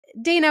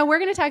Dana, we're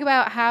going to talk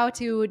about how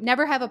to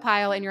never have a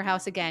pile in your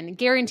house again,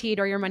 guaranteed,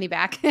 or your money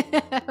back.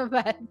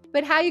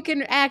 but how you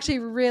can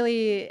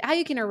actually how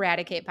you can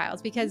eradicate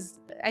piles, because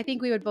I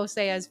think we would both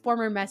say, as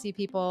former messy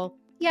people,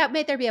 yeah,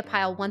 may there be a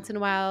pile once in a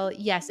while,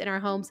 yes, in our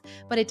homes,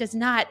 but it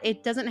doesn't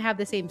have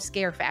the same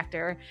scare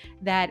factor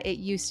that it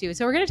used to.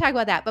 So we're going to talk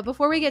about that. But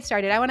before we get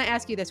started, I want to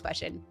ask you this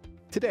question.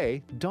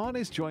 Today, Dawn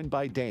is joined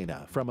by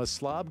Dana from A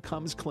Slob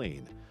Comes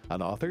Clean,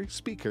 an author,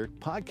 speaker,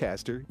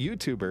 podcaster,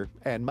 YouTuber,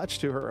 and much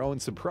to her own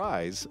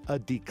surprise, a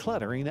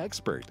decluttering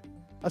expert.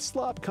 A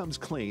Slob Comes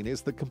Clean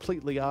is the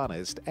completely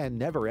honest and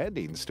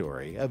never-ending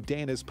story of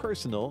Dana's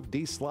personal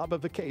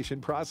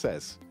deslobification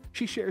process.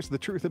 She shares the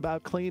truth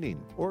about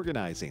cleaning,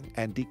 organizing,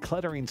 and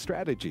decluttering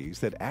strategies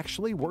that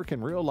actually work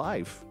in real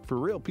life for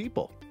real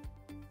people.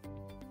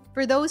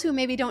 For those who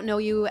maybe don't know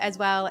you as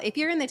well, if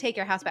you're in the Take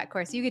Your House Back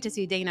course, you get to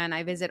see Dana and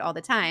I visit all the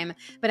time.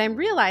 But I'm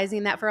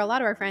realizing that for a lot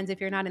of our friends,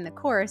 if you're not in the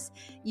course,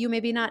 you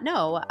maybe not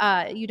know.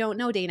 You don't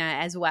know Dana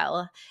as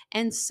well.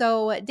 And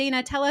so,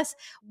 Dana, tell us,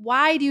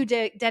 why do you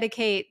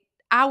dedicate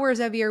hours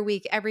of your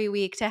week every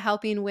week to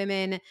helping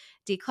women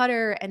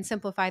declutter and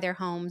simplify their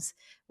homes?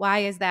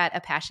 Why is that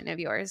a passion of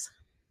yours?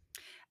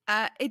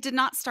 It did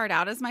not start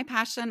out as my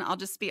passion. I'll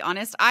just be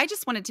honest. I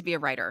just wanted to be a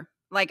writer.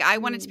 I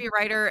wanted to be a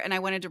writer, and I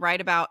wanted to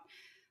write about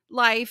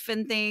life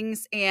and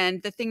things.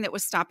 And the thing that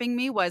was stopping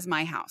me was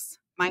my house.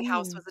 My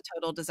house was a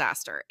total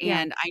disaster. Yeah.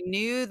 And I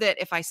knew that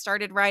if I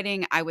started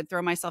writing, I would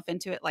throw myself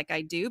into it like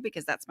I do,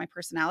 because that's my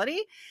personality.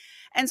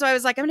 And so I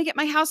was like, I'm going to get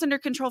my house under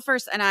control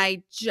first. And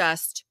I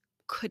just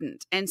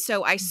couldn't. And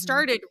so I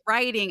started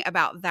writing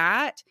about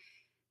that,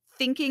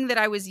 thinking that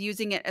I was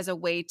using it as a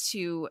way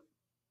to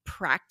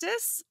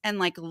practice and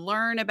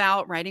learn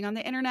about writing on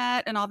the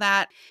internet and all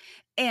that.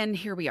 And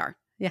here we are.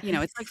 Yeah.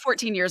 It's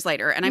 14 years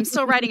later and I'm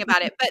still writing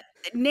about it. But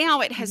now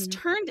it has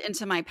turned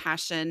into my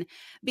passion,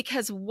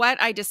 because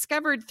what I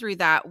discovered through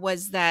that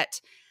was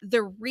that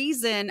the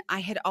reason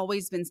I had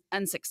always been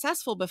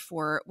unsuccessful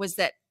before was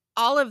that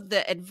all of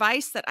the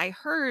advice that I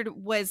heard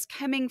was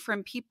coming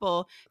from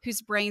people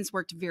whose brains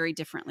worked very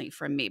differently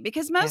from me,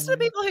 because most of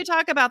the people who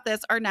talk about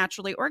this are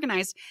naturally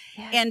organized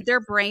and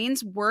their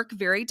brains work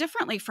very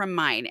differently from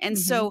mine. And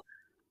so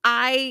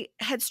I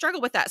had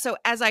struggled with that. So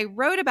as I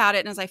wrote about it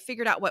and as I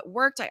figured out what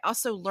worked, I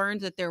also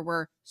learned that there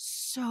were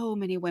so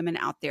many women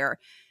out there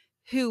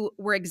who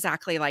were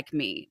exactly like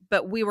me,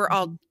 but we were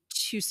all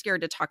too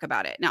scared to talk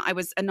about it. Now, I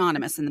was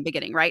anonymous in the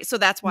beginning, right? So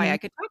that's why I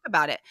could talk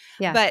about it.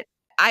 Yeah. But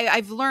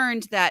I've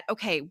learned that,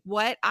 okay,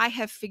 what I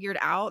have figured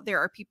out, there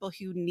are people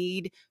who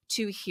need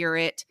to hear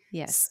it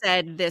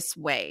said this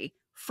way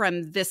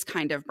from this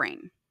kind of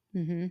brain.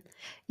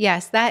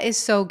 Yes, that is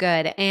so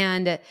good.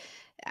 And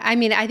I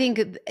mean, I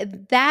think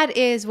that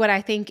is what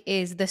I think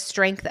is the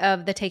strength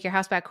of the Take Your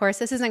House Back course.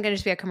 This isn't going to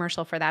just be a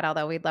commercial for that,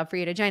 although we'd love for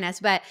you to join us.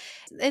 But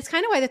it's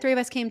kind of why the three of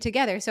us came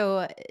together.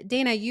 So,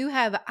 Dana, you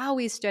have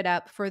always stood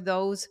up for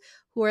those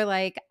who are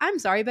like, I'm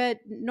sorry, but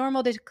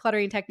normal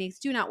decluttering techniques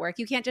do not work.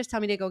 You can't just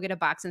tell me to go get a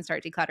box and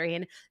start decluttering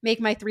and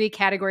make my 3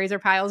 categories or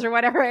piles or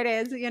whatever it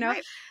is,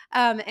 Right.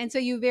 And so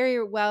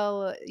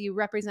you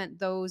represent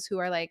those who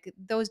are like,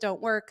 those don't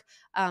work.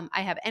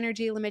 I have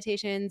energy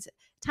limitations,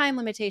 time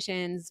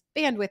limitations,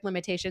 bandwidth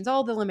limitations,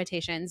 all the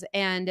limitations.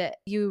 And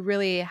you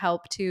really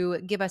help to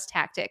give us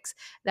tactics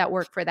that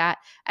work for that.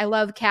 I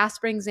love Cass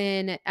brings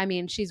in,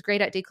 she's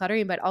great at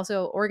decluttering, but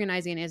also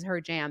organizing is her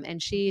jam.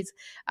 And she's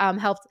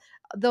helped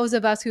those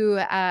of us who,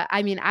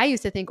 I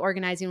used to think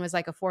organizing was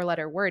like a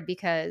 4-letter word,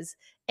 because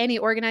any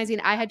organizing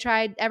I had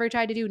ever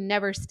tried to do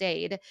never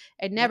stayed.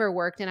 It never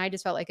worked. And I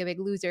just felt like a big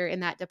loser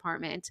in that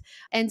department.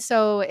 And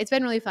so it's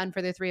been really fun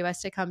for the three of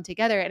us to come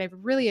together. And I've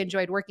really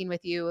enjoyed working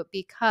with you,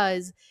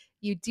 because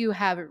you do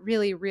have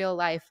really real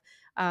life,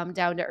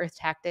 down to earth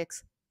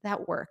tactics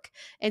that work.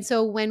 And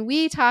so when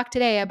we talk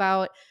today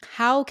about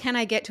how can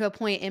I get to a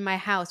point in my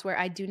house where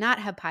I do not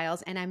have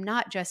piles and I'm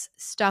not just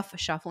stuff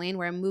shuffling,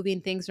 where I'm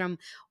moving things from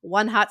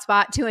one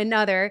hotspot to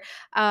another,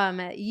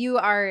 you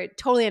are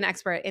totally an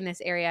expert in this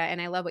area. And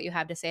I love what you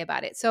have to say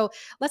about it. So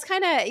let's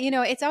kind of,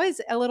 it's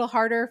always a little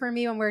harder for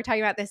me when we're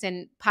talking about this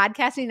in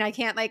podcasting. I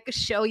can't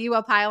show you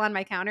a pile on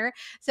my counter.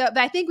 But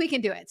I think we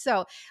can do it.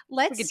 So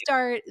let's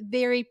start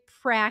very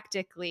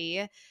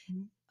practically.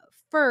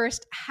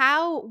 First,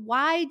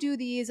 why do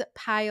these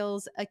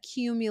piles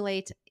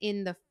accumulate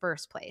in the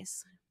first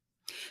place?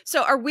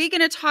 So are we going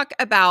to talk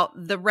about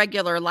the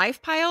regular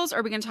life piles, or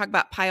are we going to talk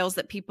about piles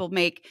that people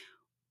make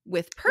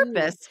with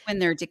purpose when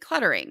they're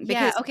decluttering?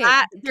 Because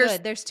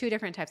good. There's 2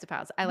 different types of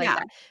piles. I like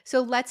that. So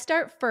let's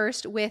start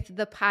first with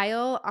the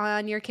pile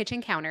on your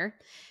kitchen counter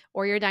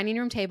or your dining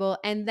room table,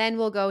 and then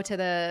we'll go to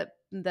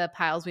the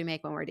piles we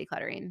make when we're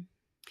decluttering.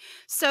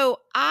 So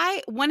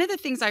one of the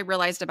things I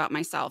realized about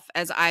myself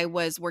as I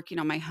was working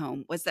on my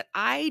home was that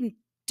I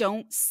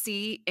don't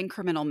see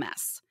incremental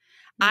mess.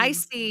 I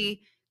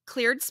see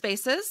cleared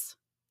spaces,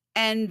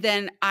 and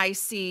then I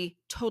see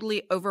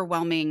totally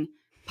overwhelming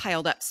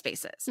piled up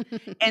spaces.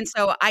 And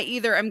so I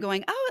either am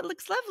going, oh, it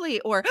looks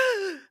lovely, or,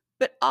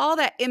 but all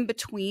that in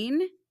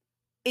between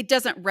it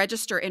doesn't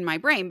register in my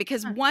brain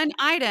because Huh. one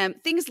item,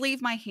 things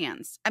leave my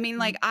hands. I mean, Mhm.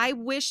 like, I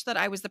wish that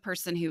I was the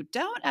person who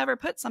don't ever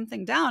put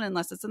something down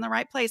unless it's in the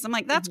right place. I'm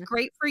like, that's Mhm.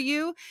 great for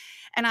you.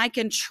 And I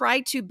can try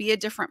to be a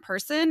different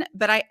person,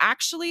 but I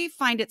actually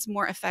find it's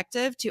more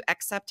effective to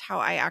accept how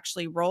I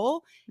actually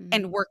roll Mhm.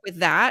 and work with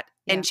that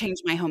Yeah. and change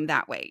my home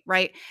that way.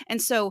 Right.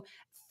 And so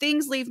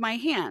things leave my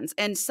hands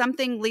and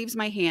something leaves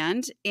my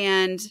hand.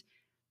 And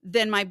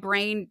then my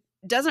brain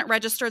doesn't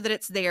register that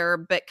it's there,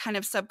 but kind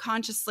of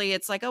subconsciously,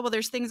 it's like, oh, well,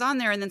 there's things on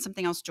there. And then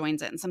something else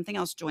joins it and something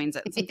else joins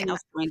it and something Yeah.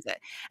 else joins it.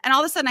 And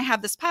all of a sudden I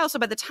have this pile. So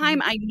by the Mhm.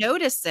 time I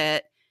notice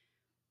it,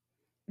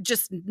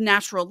 just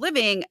natural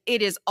living,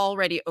 it is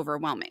already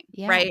overwhelming.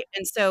 Yeah. Right.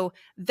 And so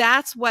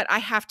that's what I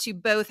have to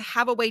both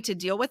have a way to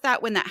deal with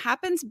that when that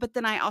happens. But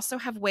then I also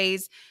have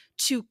ways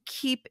to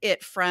keep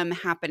it from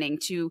happening,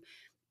 to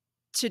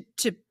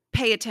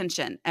pay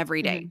attention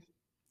every day. Mhm.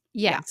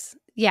 Yeah. Yes.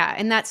 Yeah,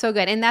 and that's so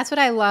good. And that's what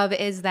I love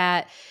is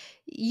that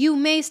you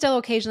may still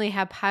occasionally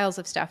have piles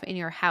of stuff in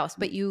your house,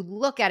 but you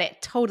look at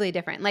it totally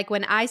different. Like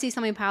when I see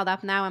something piled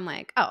up now, I'm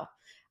like, "Oh,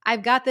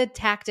 I've got the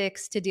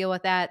tactics to deal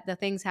with that. The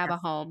things have a Yes.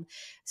 home."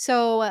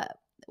 So,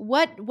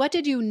 what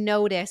did you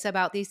notice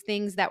about these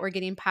things that were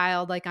getting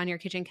piled like on your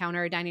kitchen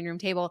counter or dining room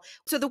table?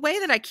 So the way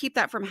that I keep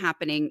that from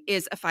happening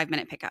is a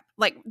 5-minute pickup.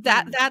 Like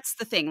Mm, that's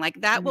the thing.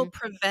 Like that will mhm.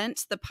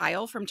 prevent the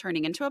pile from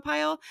turning into a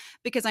pile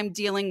because I'm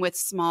dealing with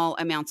small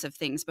amounts of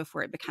things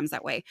before it becomes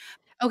that way.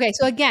 Okay,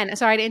 so again,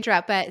 sorry to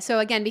interrupt, but so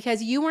again,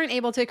 because you weren't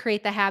able to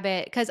create the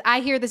habit, because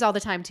I hear this all the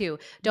time too.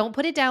 Don't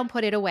put it down,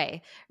 put it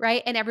away,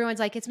 right? And everyone's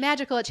like, it's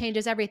magical, it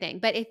changes everything.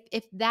 But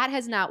if that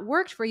has not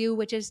worked for you,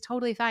 which is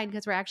totally fine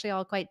because we're actually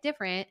all quite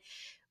different,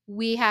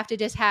 we have to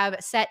just have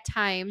set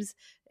times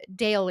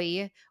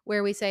daily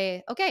where we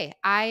say, okay,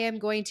 I am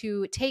going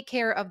to take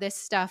care of this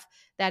stuff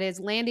that is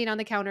landing on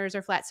the counters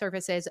or flat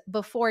surfaces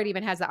before it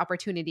even has the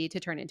opportunity to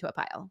turn into a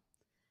pile.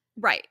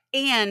 Right.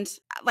 And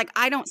like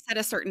I don't set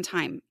a certain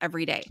time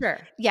every day.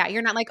 Sure. Yeah,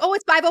 you're not like, "Oh,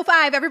 it's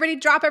 5:05, everybody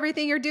drop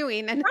everything you're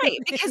doing," and Right,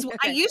 because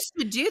I used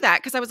to do that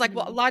because I was like,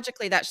 "Well, Mhm.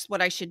 logically, that's what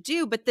I should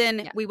do," but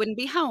then Yeah. we wouldn't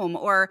be home,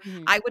 or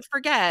Mhm. I would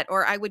forget,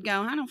 or I would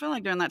go, "I don't feel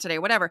like doing that today,"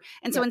 whatever,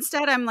 and so Yep.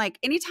 instead, I'm like,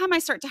 anytime I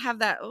start to have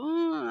that,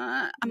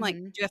 I'm like,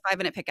 Mhm. "Do a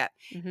 5-minute pickup,"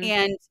 Mhm.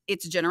 and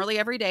it's generally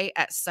every day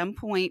at some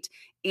point,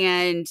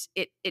 and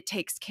it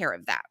takes care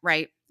of that,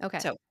 right?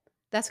 Okay. So,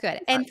 That's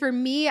good. it's hard. And for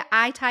me,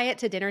 I tie it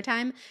to dinner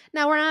time.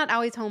 Now, we're not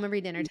always home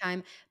every dinner Mhm.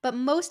 time, but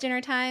most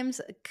dinner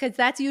times, because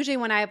that's usually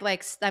when I've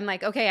like, I'm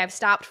like, okay, I've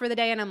stopped for the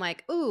day, and I'm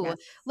like, ooh,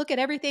 Yes. look at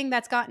everything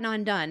that's gotten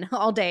undone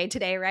all day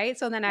today, right?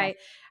 So then Yes.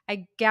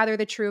 I gather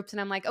the troops,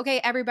 and I'm like, okay,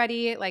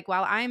 everybody, like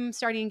while I'm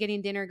starting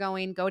getting dinner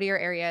going, go to your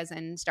areas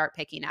and start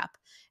picking up.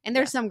 And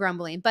there's Yes. some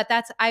grumbling, but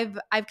that's I've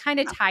kind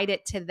of Yeah. tied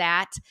it to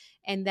that,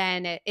 and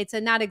then it's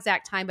a not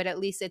exact time, but at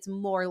least it's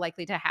more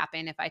likely to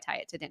happen if I tie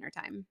it to dinner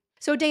time.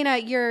 So Dana,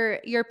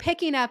 you're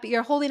picking up,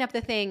 you're holding up the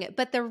thing,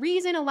 but the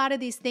reason a lot of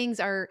these things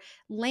are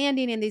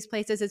landing in these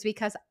places is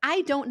because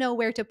I don't know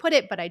where to put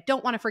it, but I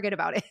don't want to forget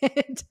about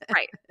it.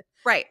 Right.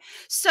 Right.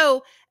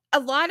 So a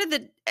lot of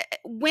the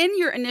when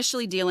you're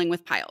initially dealing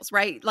with piles,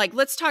 right? Like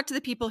let's talk to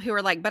the people who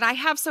are like, but I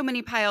have so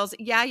many piles.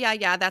 Yeah, yeah,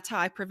 yeah. That's how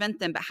I prevent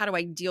them. But how do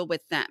I deal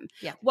with them?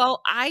 Yeah.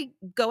 Well, I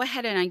go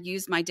ahead and I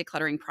use my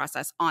decluttering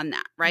process on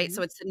that, right? Mhm.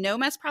 So it's a no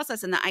mess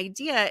process. And the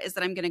idea is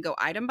that I'm going to go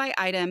item by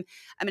item.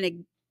 I'm going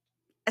to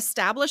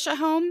establish a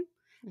home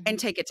and Mhm.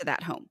 take it to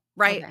that home,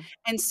 right? Okay.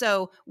 And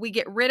so we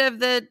get rid of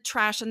the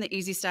trash and the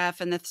easy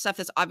stuff and the stuff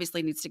that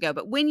obviously needs to go.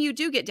 But when you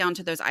do get down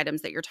to those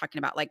items that you're talking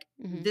about, like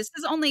Mhm. this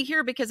is only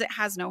here because it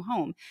has no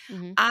home,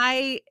 Mhm.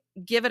 I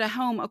give it a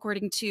home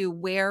according to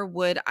where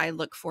would I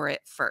look for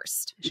it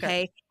first. Sure.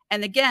 Okay.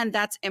 And again,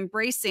 that's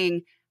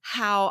embracing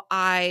how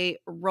I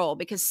roll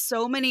because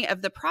so many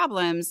of the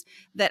problems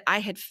that I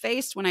had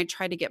faced when I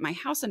tried to get my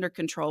house under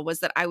control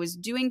was that I was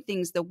doing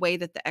things the way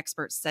that the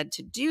experts said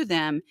to do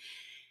them.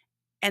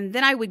 And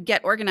then I would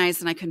get organized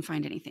and I couldn't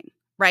find anything,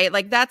 right?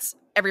 Like that's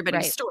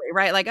everybody's Right. story,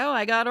 right? Like, oh,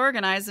 I got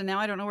organized and now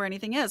I don't know where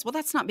anything is. Well,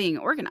 that's not being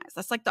organized.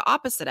 That's like the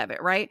opposite of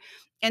it, right?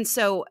 And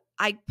so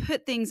I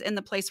put things in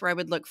the place where I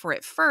would look for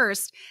it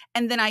first.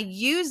 And then I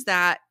use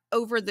that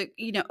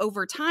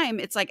over time.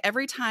 It's like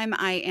every time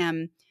I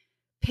am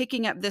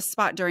picking up this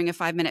spot during a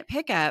 5-minute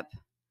pickup,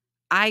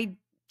 I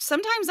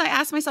sometimes I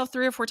ask myself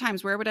 3 or 4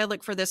 times, where would I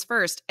look for this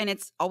first? And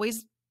it's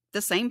always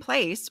the same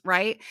place,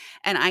 right?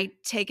 And I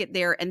take it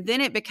there and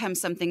then it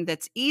becomes something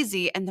that's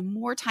easy. And the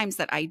more times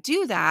that I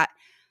do that,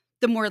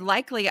 the more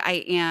likely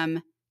I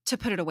am to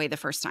put it away the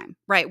first time,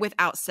 right?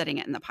 Without setting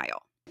it in the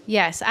pile.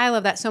 Yes, I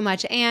love that so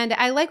much. And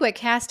I like what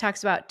Cass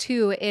talks about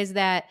too is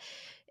that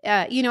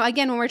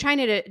again, when we're trying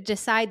to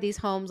decide these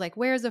homes, like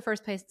where's the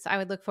first place I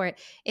would look for it,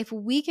 if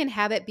we can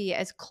have it be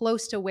as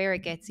close to where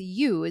it gets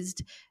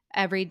used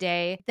every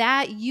day,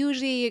 that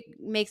usually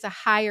makes a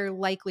higher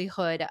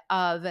likelihood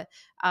of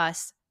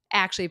us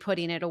actually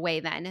putting it away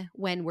then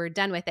when we're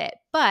done with it.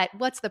 But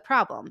what's the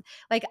problem?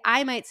 Like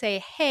I might say,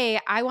 hey,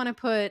 I want to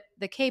put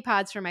the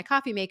K-Pods for my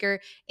coffee maker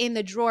in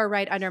the drawer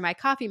right under my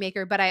coffee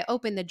maker, but I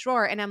open the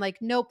drawer and I'm like,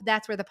 nope,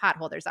 that's where the pot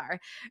holders are,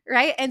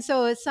 right? And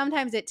so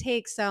sometimes it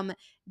takes some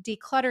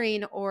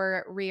decluttering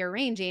or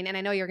rearranging. And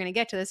I know you're going to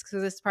get to this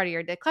because this is part of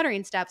your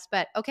decluttering steps,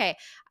 but okay,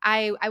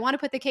 I want to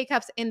put the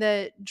K-Cups in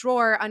the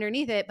drawer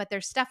underneath it, but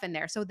there's stuff in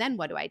there. So then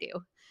what do I do?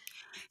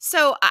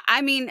 So,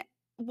 I mean,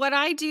 what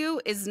I do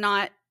is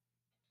not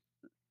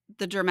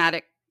the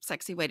dramatic,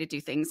 sexy way to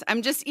do things.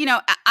 I'm just,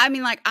 I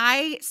mean, like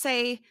I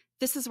say,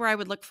 this is where I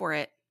would look for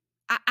it.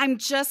 I'm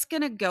just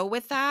going to go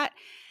with that.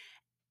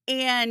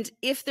 And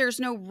if there's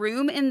no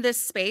room in this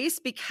space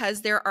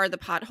because there are the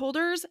pot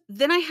holders,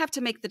 then I have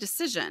to make the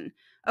decision.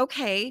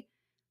 Okay,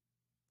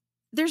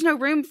 there's no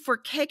room for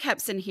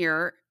K-Cups in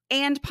here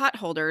and pot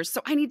holders,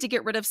 so I need to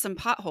get rid of some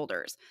pot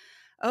holders.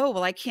 Oh,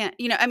 well, I can't,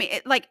 I mean,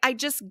 like I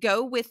just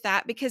go with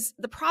that because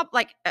the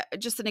like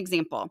just an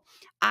example,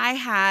 I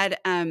had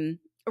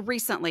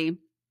recently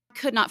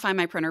could not find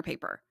my printer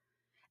paper.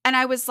 And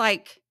I was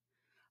like,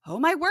 oh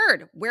my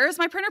word, where is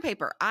my printer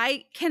paper?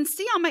 I can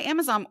see on my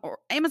Amazon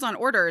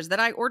orders that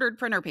I ordered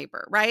printer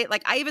paper, right?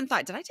 Like I even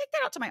thought, did I take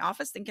that out to my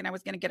office thinking I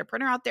was going to get a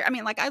printer out there? I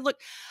mean, like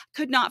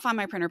could not find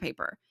my printer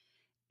paper.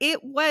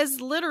 It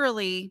was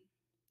literally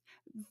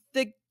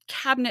the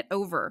cabinet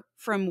over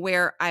from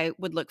where I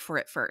would look for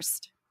it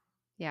first.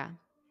 Yeah.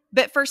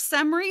 But for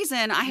some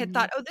reason, I had Mhm.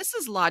 thought, oh, this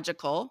is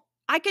logical.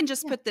 I can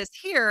just put this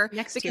here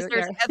Next to because it,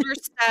 there's yeah. other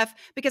stuff,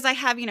 because I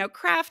have,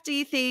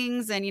 crafty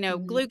things and,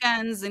 Mhm. glue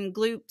guns and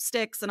glue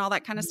sticks and all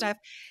that kind of Mhm. stuff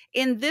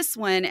in this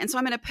one. And so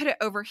I'm going to put it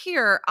over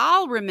here.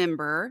 I'll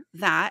remember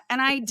that.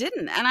 And I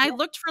didn't. And I Yeah.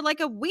 looked for like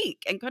a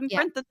week and couldn't Yeah.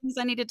 print the things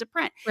I needed to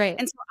print. Right.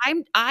 And so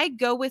I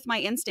go with my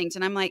instinct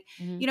and I'm like,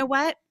 Mhm. you know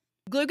what?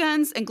 Glue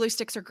guns and glue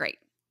sticks are great.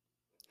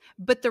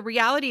 But the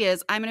reality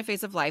is I'm in a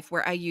phase of life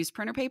where I use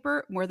printer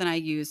paper more than I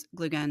use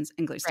glue guns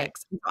and glue Right.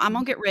 sticks. So I'm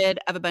going to get rid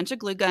of a bunch of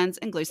glue guns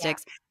and glue Yeah.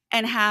 sticks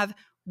and have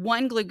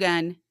one glue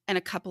gun and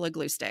a couple of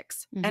glue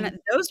sticks. Mhm. And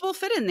those will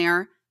fit in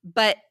there,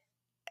 but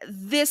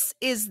this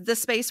is the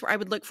space where I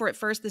would look for it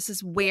first. This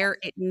is where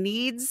it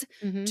needs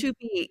Mhm. to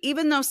be,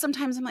 even though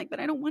sometimes I'm like, but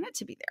I don't want it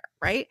to be there,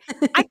 right?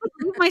 I could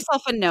leave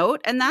myself a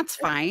note and that's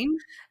fine.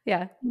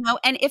 Yeah.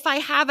 And if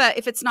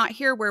it's not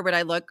here, where would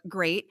I look?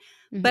 Great.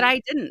 But Mhm.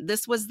 I didn't.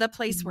 This was the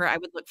place Mhm. where I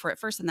would look for it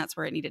first, and that's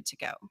where it needed to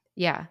go.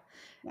 Yeah.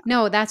 Yeah.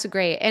 No, that's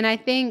great. And I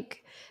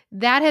think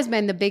that has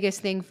been the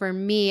biggest thing for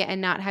me and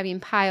not having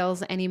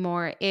piles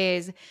anymore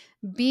is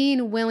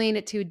being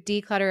willing to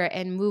declutter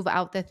and move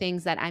out the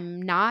things that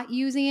I'm not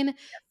using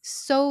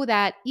so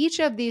that each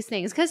of these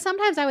things, because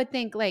sometimes I would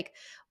think like,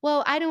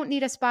 well, I don't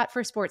need a spot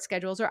for sports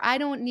schedules or I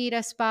don't need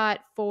a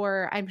spot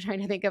for, I'm trying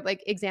to think of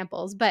like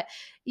examples, but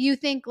you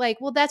think like,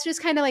 well, that's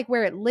just kind of like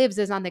where it lives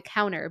is on the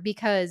counter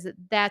because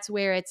that's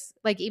where it's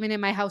like, even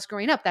in my house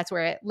growing up, that's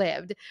where it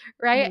lived.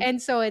 Right. Mhm.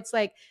 And so it's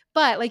like,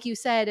 but like you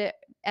said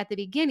at the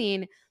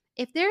beginning,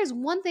 if there's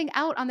one thing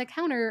out on the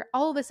counter,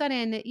 all of a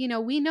sudden,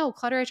 we know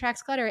clutter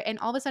attracts clutter. And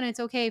all of a sudden,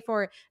 it's okay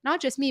for not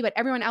just me, but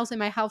everyone else in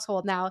my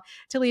household now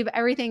to leave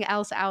everything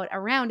else out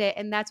around it.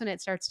 And that's when it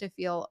starts to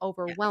feel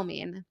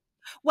overwhelming.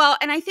 Well,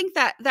 and I think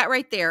that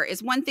right there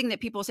is one thing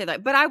that people say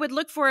that, but I would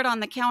look for it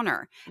on the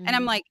counter. And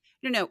I'm Mhm. like,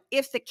 no,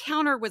 if the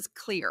counter was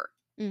clear,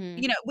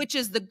 Mhm. which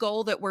is the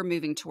goal that we're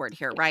moving toward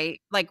here, Yeah.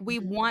 right? Like we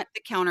Mhm. want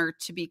the counter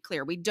to be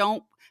clear.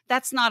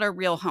 That's not a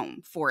real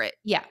home for it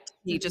Yeah. to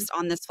be Mhm. just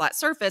on this flat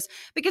surface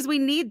because we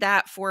need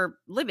that for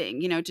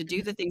living, to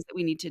do Mhm. the things that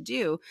we need to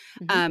do,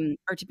 Mhm.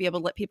 or to be able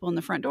to let people in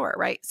the front door,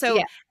 right? So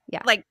Yeah.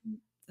 Yeah. like,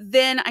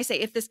 then I say,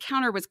 if this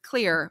counter was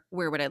clear,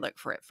 where would I look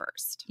for it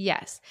first?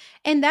 Yes.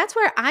 And that's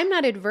where I'm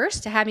not adverse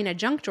to having a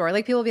junk drawer.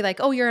 Like people will be like,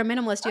 oh, you're a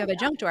minimalist, you Oh, have a yeah.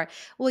 junk drawer.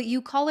 Well,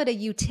 you call it a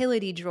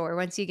utility drawer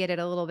once you get it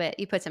a little bit.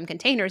 You put some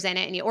containers in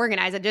it and you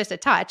organize it just a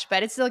touch,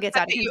 but it still gets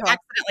But out of you control.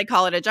 accidentally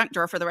call it a junk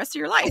drawer for the rest of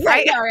your life, I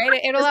right? know, right?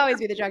 It'll always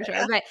be the junk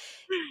drawer, but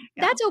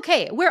Yeah. that's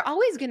okay. We're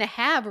always going to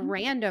have Mhm.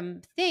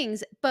 random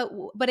things, but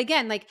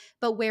again, like,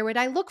 but where would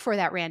I look for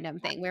that random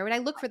thing? Where would I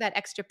look for that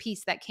extra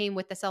piece that came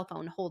with the cell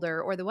phone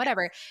holder or the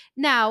whatever?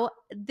 Now,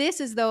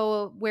 this is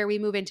though where we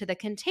move into the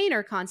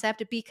container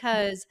concept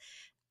because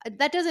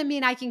that doesn't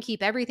mean I can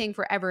keep everything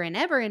forever and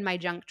ever in my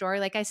junk drawer.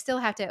 Like I still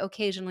have to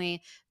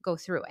occasionally go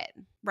through it.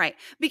 Right.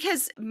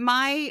 Because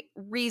my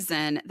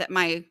reason that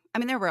I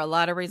mean, there were a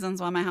lot of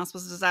reasons why my house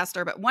was a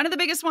disaster, but one of the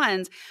biggest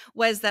ones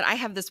was that I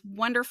have this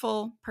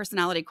wonderful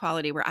personality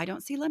quality where I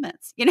don't see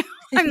limits.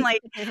 I'm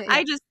like,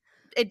 Yeah.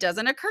 it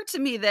doesn't occur to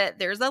me that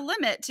there's a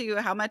limit to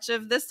how much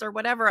of this or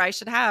whatever I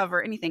should have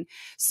or anything.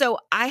 So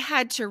I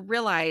had to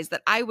realize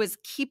that I was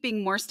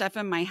keeping more stuff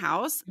in my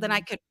house than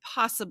I Mhm. could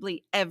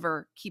possibly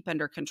ever keep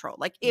under control.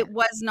 Like Yeah. it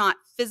was not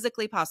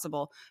physically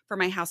possible for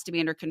my house to be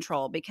under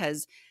control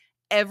because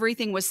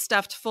everything was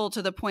stuffed full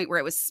to the point where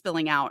it was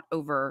spilling out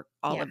over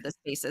all Yeah. of the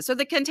spaces. So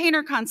the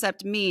container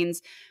concept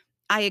means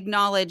I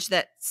acknowledge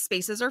that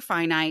spaces are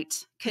finite.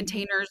 Mhm.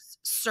 Containers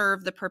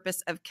serve the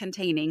purpose of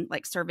containing,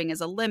 like serving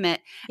as a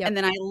limit. Yep. And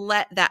then I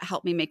let that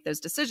help me make those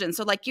decisions.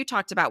 So like you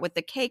talked about with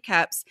the K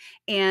cups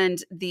and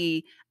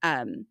the,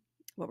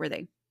 what were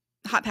they?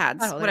 Hot Pot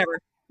pads, holders. whatever.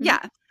 Mhm.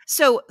 Yeah.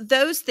 So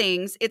those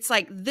things, it's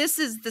like, this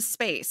is the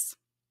space.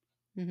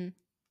 Mhm.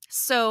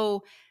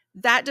 So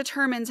that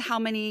determines how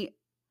many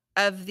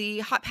of the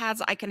hot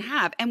pads I can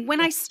have. And when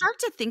Yeah. I start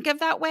to think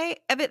of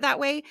it that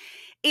way,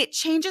 it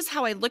changes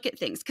how I look at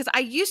things. Because I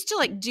used to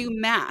like do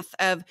math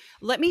of,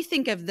 let me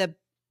think of the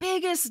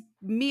biggest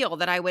meal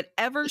that I would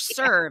ever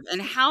serve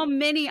and how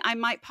many I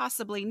might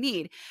possibly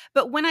need.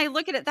 But when I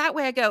look at it that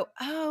way, I go,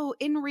 oh,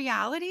 in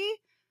reality,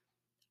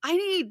 I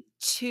need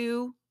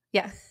 2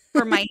 Yeah.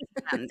 for my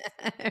hands.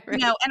 Right.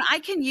 And I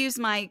can use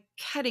my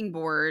cutting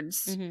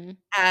boards Mhm.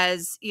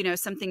 as,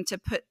 something to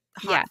put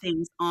Yeah. hot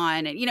things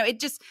on, and, it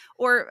just,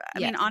 or, I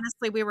Yes. mean,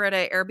 honestly, we were at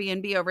a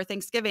Airbnb over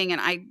Thanksgiving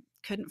and I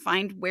couldn't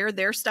find where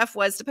their stuff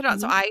was to put on.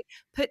 So Mhm. I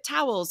put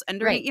towels Right.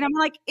 underneath, I'm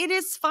like, it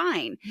is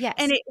fine.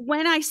 And Yes.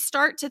 when I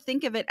start to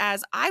think of it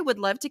as, I would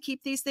love to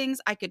keep these things,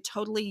 I could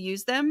totally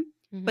use them,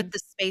 Mhm. but the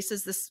space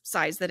is the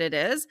size that it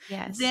is,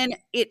 Yes. then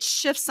it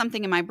shifts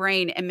something in my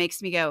brain and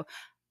makes me go,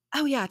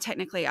 oh yeah,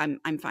 technically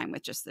I'm fine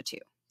with just the 2.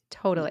 Yeah.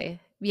 Totally. Yeah.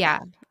 Yeah,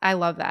 I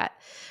love that.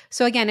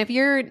 So again, if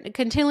you're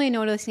continually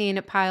noticing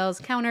piles,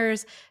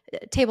 counters,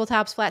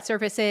 tabletops, flat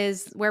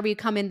surfaces, wherever you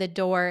come in the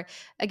door,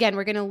 again,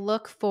 we're going to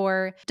look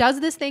for,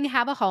 does this thing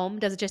have a home?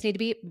 Does it just need to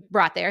be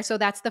brought there? So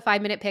that's the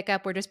 5-minute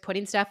pickup. We're just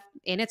putting stuff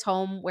in its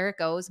home where it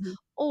goes. Mhm.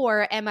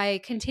 Or am I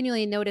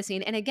continually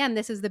noticing? And again,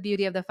 this is the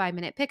beauty of the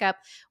 5-minute pickup.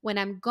 When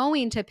I'm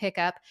going to pick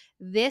up,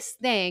 this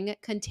thing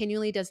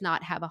continually does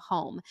not have a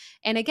home.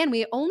 And again,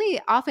 we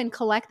only often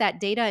collect that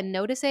data and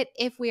notice it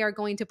if we are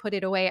going to put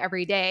it away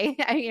every day,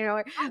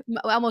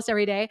 almost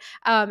every day,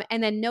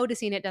 and then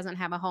noticing it doesn't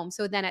have a home.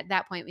 So then at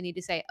that point, we need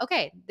to say,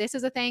 okay, this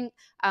is a thing.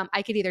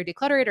 I could either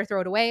declutter it or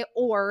throw it away,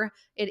 or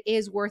it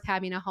is worth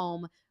having a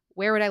home.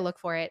 Where would I look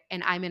for it?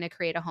 And I'm going to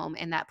create a home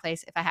in that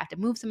place. If I have to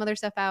move some other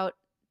stuff out,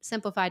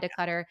 simplify,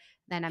 declutter,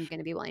 then I'm going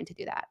to be willing to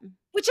do that.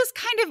 Which is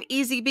kind of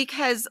easy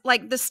because,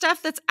 like, the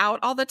stuff that's out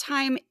all the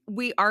time,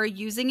 we are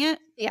using it.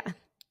 Yeah.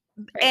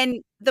 Right.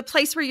 And the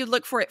place where you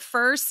look for it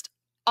first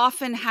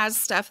often has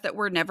stuff that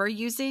we're never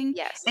using.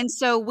 Yes. And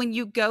so when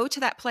you go to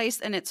that place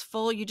and it's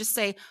full, you just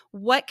say,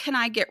 what can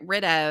I get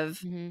rid of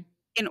Mhm.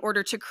 in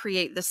order to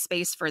create the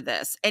space for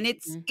this? And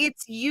it's Mhm.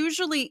 it's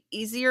usually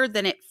easier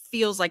than it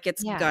feels like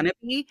it's Yeah. gonna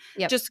be.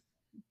 Yep. Just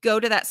go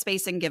to that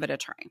space and give it a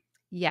try.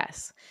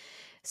 Yes.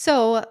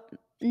 So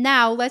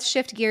now let's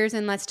shift gears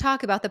and let's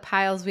talk about the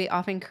piles we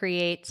often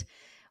create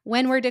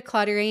when we're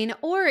decluttering,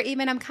 or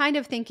even I'm kind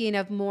of thinking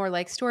of more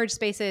like storage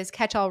spaces,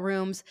 catch all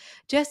rooms,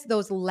 just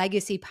those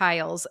legacy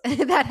piles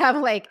that have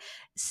like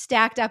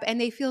stacked up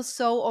and they feel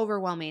so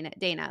overwhelming,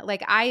 Dana.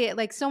 Like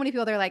so many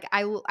people, they're like,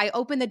 I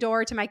open the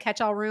door to my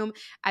catch all room,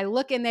 I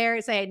look in there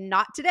and say,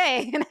 not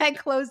today, and I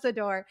close the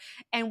door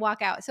and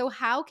walk out. So,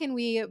 how can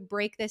we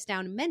break this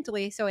down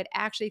mentally so it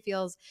actually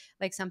feels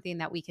like something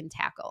that we can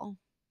tackle?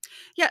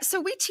 Yeah, so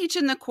we teach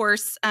in the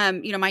course,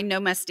 my no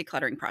mess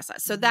decluttering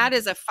process. So that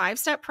is a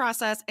 5-step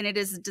process, and it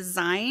is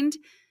designed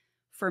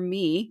for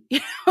me.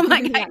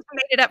 Like, I Yeah.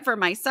 made it up for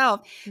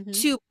myself Mhm.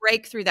 to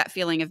break through that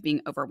feeling of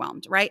being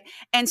overwhelmed, right?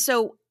 And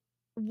so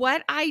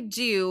what I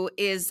do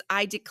is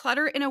I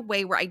declutter in a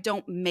way where I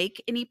don't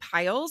make any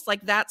piles.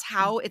 Like, that's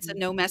how it's a Mhm.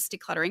 no mess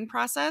decluttering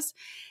process.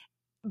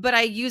 But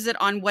I use it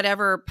on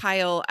whatever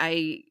pile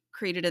I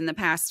created in the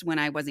past when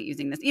I wasn't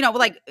using this,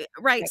 right?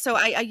 Right. So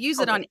I use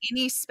it Totally. on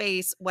any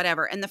space,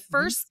 whatever. And the Mhm.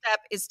 first step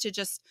is to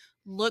just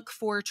look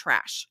for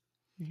trash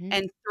Mhm.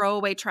 and throw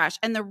away trash.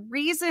 And the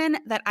reason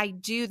that I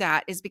do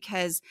that is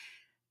because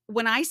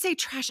when I say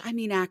trash, I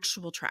mean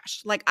actual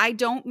trash. Like, I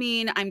don't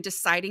mean I'm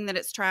deciding that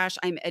it's trash.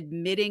 I'm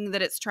admitting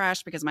that it's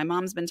trash because my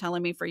mom's been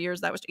telling me for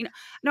years that was,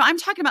 no, I'm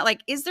talking about, like,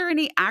 is there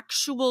any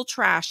actual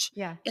trash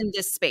Yeah. in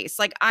this space?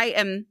 Like, I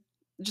am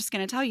just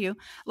going to tell you,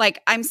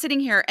 like, I'm sitting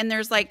here and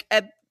there's like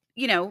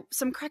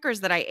some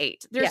crackers that I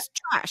ate. Yeah. There's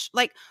trash.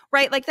 Like,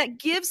 right. Like, that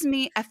gives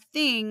me a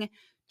thing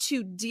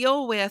to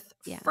deal with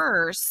Yeah.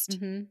 first,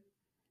 Mhm.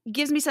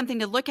 gives me something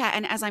to look at.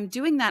 And as I'm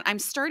doing that, I'm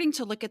starting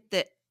to look at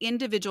the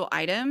individual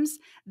items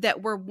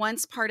that were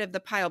once part of the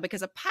pile,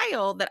 because a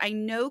pile that I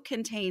know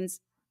contains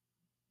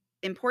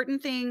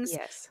important things,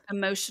 Yes.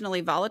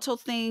 emotionally volatile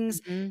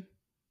things, Mhm.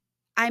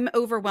 I'm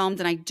overwhelmed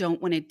and I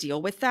don't want to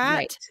deal with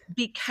Right. that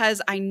because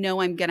I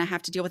know I'm going to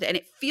have to deal with it. And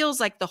it feels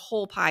like the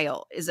whole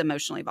pile is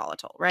emotionally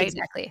volatile, right?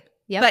 Exactly.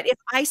 Yep. But if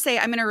I say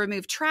I'm going to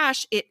remove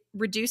trash, it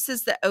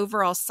reduces the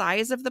overall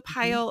size of the Mhm.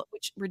 pile,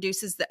 which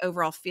reduces the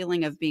overall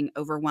feeling of being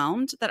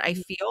overwhelmed that I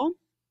Mhm. feel.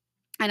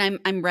 And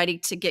I'm ready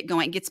to get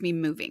going. It gets me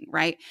moving,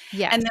 right?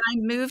 Yes. And then I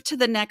move to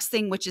the next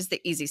thing, which is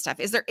the easy stuff.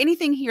 Is there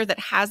anything here that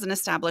has an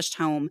established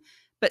home,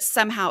 but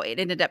somehow it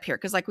ended up here?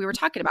 Because, like we were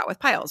talking about with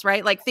piles,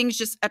 right? Like, things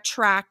just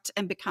attract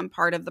and become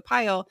part of the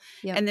pile.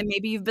 Yep. And then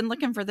maybe you've been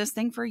looking for this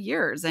thing for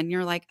years and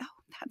you're like, oh,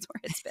 that's where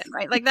it's been,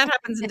 right? Like, that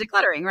happens in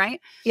decluttering, right?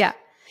 Yeah.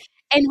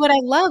 And what I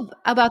love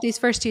about these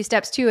first 2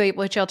 steps too,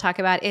 which you'll talk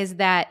about, is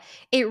that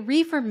it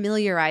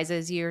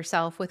refamiliarizes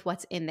yourself with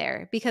what's in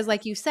there. Because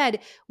like you said,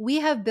 we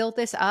have built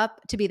this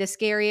up to be the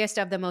scariest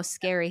of the most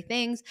scary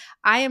things.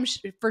 I am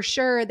for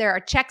sure there are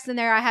checks in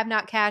there I have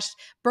not cashed,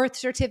 birth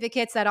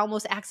certificates that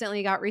almost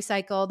accidentally got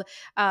recycled,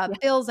 Yeah.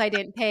 bills I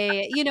didn't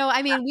pay.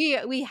 I mean,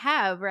 we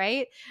have,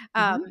 right?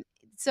 Um, Mhm.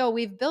 so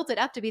we've built it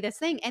up to be this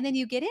thing. And then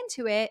you get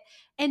into it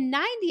and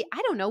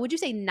I don't know, would you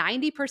say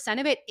 90%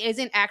 of it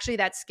isn't actually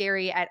that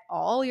scary at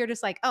all? You're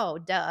just like, "Oh,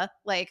 duh."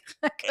 Like,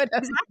 I could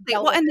have Exactly.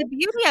 dealt Well, with and the it.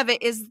 beauty of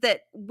it is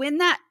that when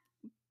that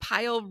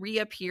pile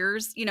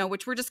reappears,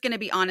 which we're just going to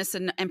be honest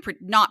and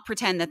not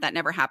pretend that that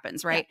never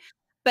happens, Yeah. right?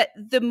 But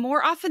the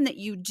more often that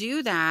you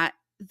do that,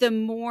 the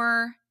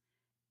more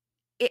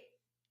it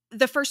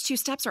the first 2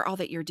 steps are all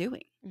that you're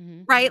doing.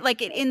 Mhm. Right?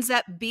 Like it ends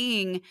up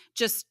being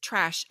just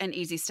trash and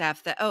easy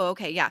stuff that, oh,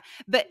 okay, yeah.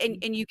 But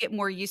Mhm. and you get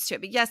more used to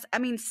it. But yes, I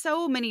mean,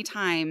 so many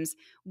times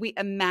we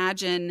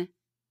imagine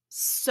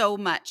so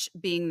much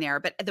being there.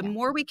 But the Yeah.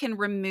 more we can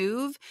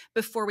remove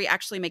before we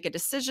actually make a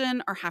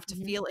decision or have to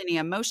Mhm. feel any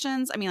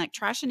emotions. I mean, like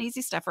trash and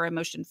easy stuff are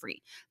emotion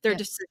free. They're Yep.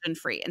 decision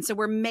free. And so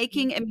we're Mhm.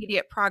 making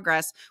immediate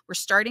progress. We're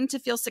starting to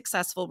feel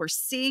successful. We're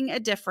seeing a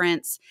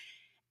difference.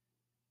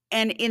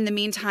 And in the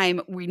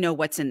meantime, we know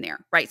what's in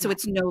there, right? So Yeah.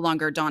 it's no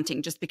longer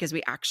daunting just because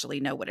we actually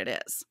know what it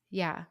is.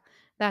 Yeah.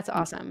 That's Yeah.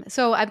 awesome.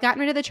 So I've gotten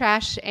rid of the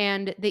trash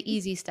and the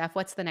easy stuff.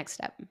 What's the next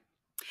step?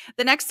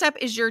 The next step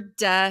is your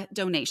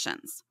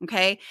donations,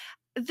 okay?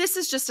 This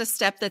is just a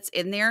step that's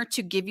in there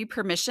to give you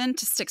permission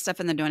to stick stuff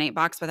in the donate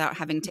box without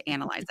having to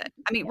analyze it.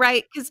 I mean, Yeah.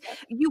 right? Because Yep.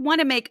 you want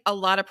to make a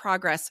lot of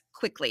progress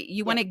quickly.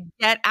 You want Yep. to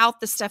get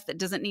out the stuff that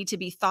doesn't need to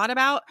be thought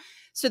about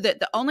so that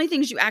the only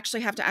things you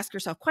actually have to ask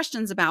yourself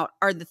questions about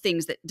are the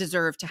things that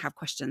deserve to have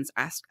questions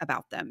asked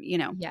about them.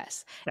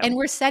 Yes. So And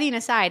we're setting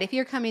aside, if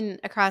you're coming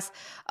across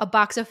a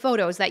box of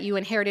photos that you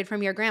inherited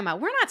from your grandma,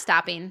 we're not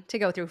stopping to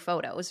go through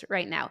photos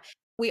right now.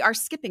 we are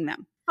skipping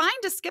them. Fine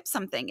to skip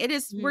something.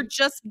 We're Mhm.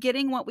 just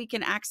getting what we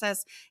can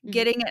access, Mhm.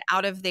 getting it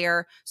out of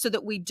there so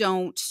that we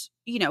don't,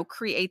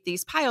 create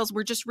these piles.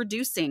 We're just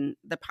reducing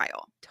the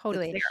pile that's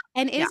Totally. there.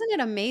 And Yeah. isn't it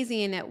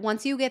amazing that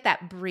once you get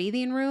that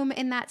breathing room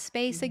in that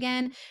space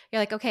again, Mhm.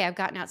 you're like, okay, I've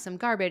gotten out some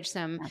garbage,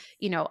 some,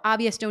 Yes.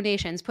 obvious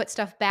donations, put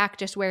stuff back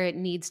just where it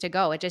needs to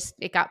go.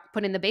 It got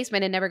put in the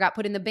basement and never got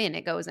put in the bin.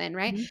 It goes in,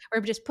 right? Mhm.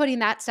 We're just putting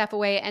that stuff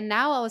away. And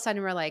now all of a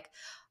sudden we're like,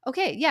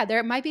 okay, yeah,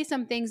 there might be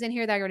some things in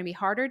here that are going to be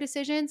harder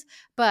decisions,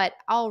 but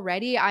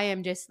already I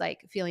am just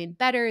like feeling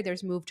better.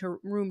 There's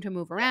room to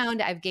move Yes.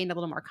 around. I've gained a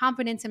little more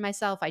confidence in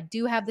myself. I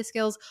do have the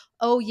skills.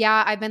 Oh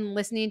yeah, I've been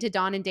listening to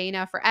Dawn and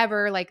Dana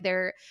forever. Like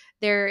they're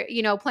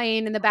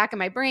playing in the back of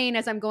my brain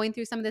as I'm going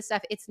through some of this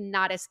stuff. It's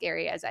not as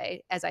scary as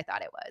I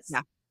thought it was.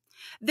 Yeah.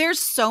 There's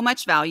so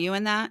much value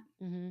in that.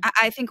 Mhm.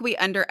 I think we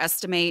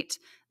underestimate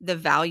the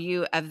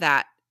value of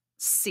that,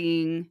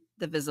 seeing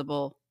the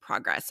visible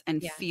progress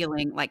and Yeah.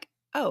 feeling like,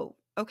 oh,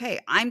 okay,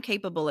 I'm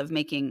capable of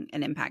making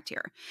an impact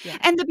here. Yeah.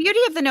 And the beauty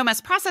of the no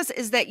mess process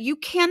is that you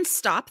can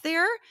stop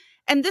there.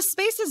 And this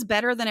space is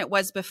better than it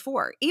was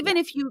before, Yeah. even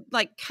if you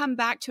like come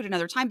back to it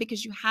another time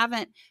because you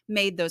haven't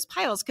made those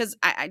piles. Because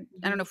I Mhm.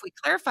 don't know if we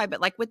clarify, but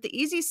like with the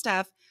easy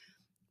stuff,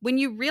 when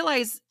you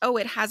realize, oh,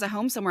 it has a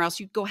home somewhere else,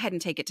 you go ahead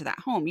and take it to that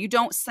home. You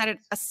don't set it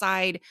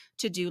aside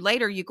to do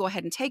later. You go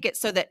ahead and take it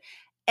so that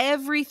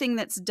everything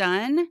that's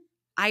done,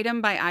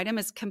 item by item,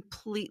 is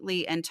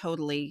completely and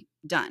totally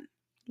done.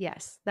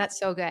 Yes, that's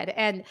so good.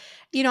 And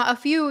a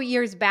few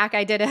years back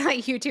I did a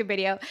YouTube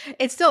video.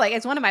 It's still like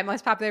it's one of my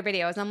most popular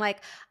videos. I'm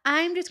like,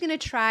 I'm just going to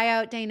try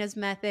out Dana's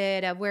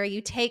method of where you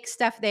take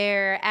stuff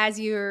there as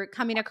you're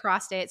coming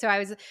across it. So I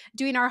was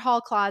doing our hall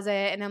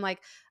closet and I'm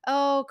like,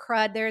 "Oh,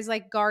 crud, there's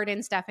like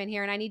garden stuff in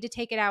here and I need to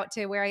take it out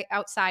to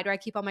outside where I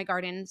keep all my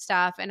garden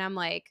stuff." And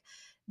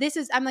this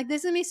is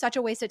gonna be such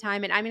a waste of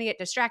time and I'm gonna get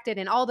distracted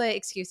and all the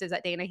excuses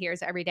that Dana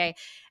hears every day.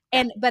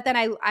 Yeah. But then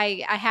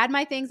I had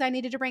my things I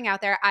needed to bring out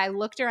there. I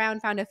looked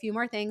around, found a few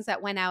more things that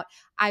went out.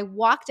 I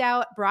walked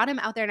out, brought them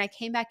out there, and I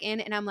came back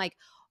in and I'm like,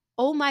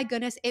 oh my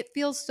goodness, it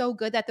feels so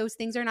good that those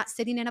things are not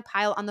sitting in a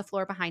pile on the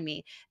floor behind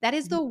me. That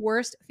is Mhm. the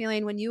worst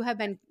feeling when you have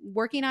been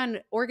working on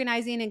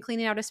organizing and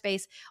cleaning out a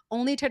space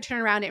only to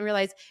turn around and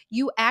realize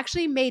you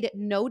actually made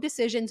no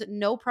decisions,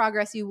 no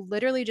progress. You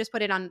literally just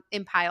put it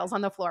in piles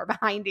on the floor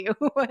behind you.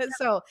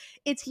 So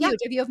it's Yeah. huge.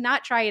 If you have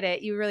not tried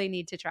it, you really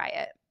need to try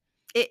it.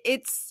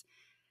 It's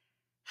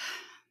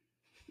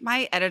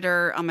my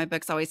editor on my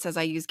books always says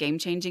I use game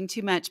changing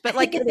too much, but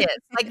like it is.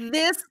 Like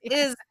this Yeah.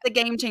 is the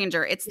game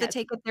changer. It's the Yes.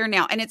 take it there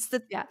now. And it's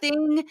the Yeah.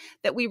 thing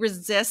that we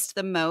resist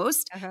the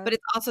most, Uh-huh. but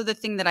it's also the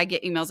thing that I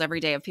get emails every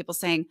day of people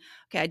saying,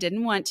 okay, I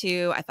didn't want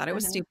to. I thought it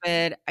was Uh-huh.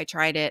 stupid. I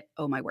tried it.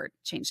 Oh my word,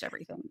 changed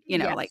everything.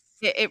 Like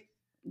Yes.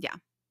 yeah.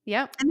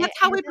 Yep. And And that's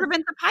how it we is.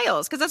 prevent the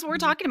piles because that's what we're Mhm.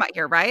 talking about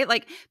here, right?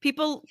 Like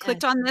people Yes.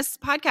 clicked on this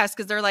podcast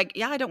because they're like,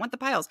 yeah, I don't want the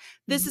piles.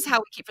 This is Mhm. how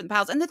we keep from the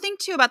piles. And the thing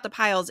too about the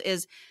piles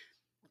is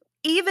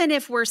even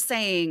if we're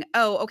saying,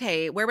 oh,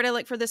 okay, where would I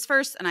look for this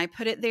first? And I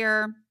put it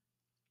there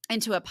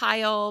into a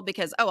pile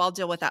because, oh, I'll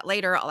deal with that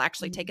later. I'll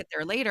actually take Mhm. it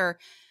there later.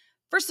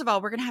 first of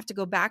all, we're going to have to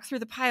go back through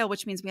the pile,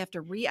 which means we have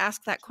to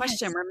re-ask that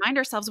question, Yes. remind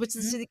ourselves, which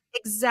is Mhm. the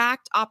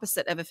exact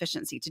opposite of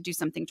efficiency, to do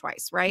something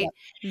twice, right?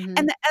 Yep. Mhm.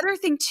 And the other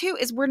thing too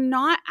is we're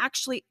not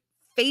actually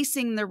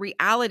facing the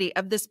reality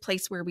of this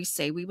place where we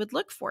say we would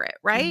look for it,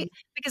 right? Mhm.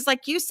 Because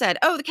like you said,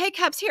 oh, the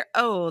K-cup's here.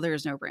 Oh,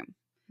 there's no room.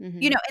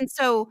 Mhm. And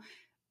so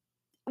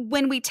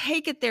when we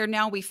take it there,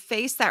 now we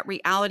face that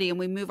reality and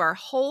we move our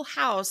whole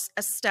house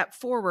a step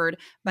forward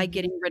by Mhm.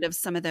 getting rid of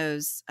some of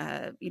those,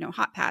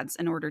 hot pads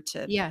in order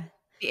to Yeah.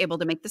 be able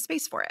to make the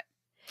space for it.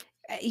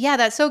 Yeah,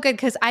 that's so good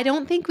because I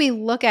don't think we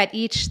look at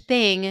each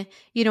thing.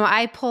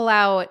 I pull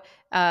out,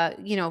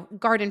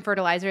 garden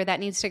fertilizer that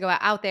needs to go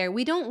out there.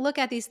 We don't look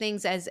at these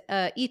things as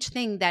each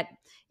thing that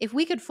if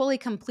we could fully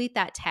complete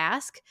that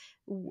task,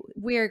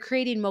 we're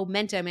creating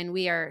momentum and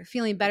we are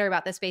feeling better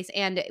about the space.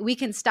 And we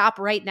can stop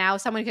right now.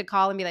 Someone could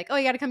call and be like, oh,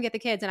 you got to come get the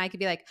kids. And I could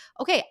be like,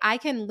 okay, I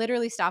can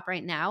literally stop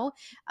right now.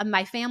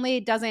 My family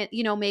doesn't,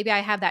 maybe I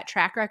have that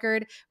track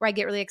record where I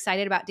get really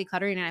excited about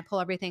decluttering and I pull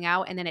everything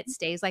out and then it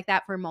stays like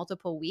that for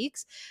multiple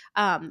weeks.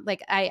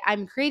 Like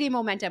I'm creating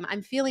momentum.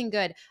 I'm feeling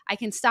good. I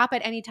can stop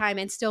at any time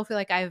and still feel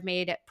like I've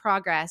made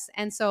progress.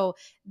 And so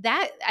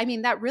that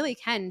really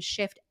can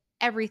shift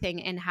everything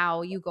in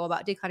how you go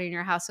about decluttering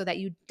your house so that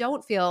you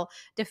don't feel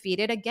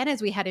defeated again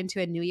as we head into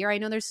a new year. I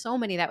know there's so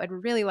many that would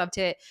really love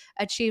to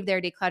achieve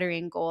their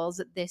decluttering goals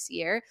this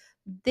year.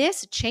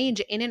 This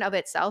change in and of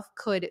itself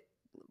could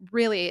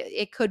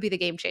be the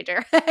game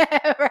changer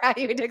for how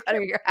you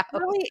declutter your house.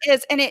 Really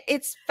is. And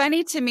it's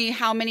funny to me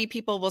how many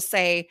people will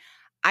say,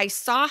 I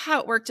saw how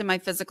it worked in my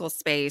physical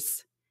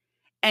space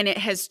and it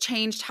has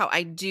changed how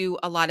I do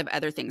a lot of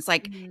other things.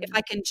 Like if Mhm.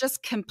 I can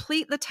just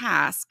complete the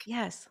task,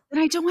 Yes. then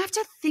I don't have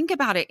to think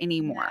about it Yeah.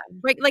 anymore,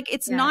 right? Like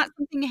it's Yeah. not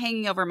something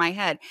hanging over my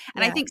head.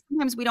 And I Yeah. think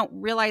sometimes we don't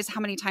realize how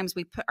many times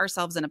we put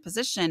ourselves in a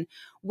position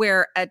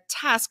where a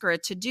task or a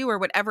to-do or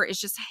whatever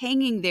is just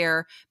hanging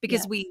there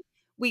because Yes.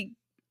 we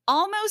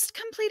almost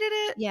completed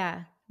it.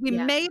 Yeah. We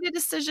Yeah. made a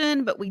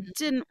decision, but we Mhm.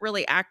 didn't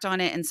really act on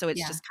it, and so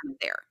it's Yeah. just kind of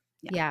there.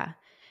 Yeah. Yeah.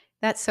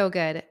 That's so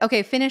good.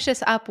 Okay, finish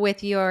us up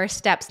with your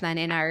steps then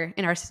in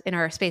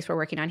our space we're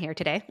working on here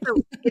today. So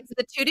it's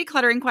the 2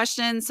 decluttering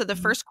questions. So the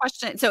Mhm. first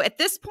question, so at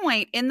this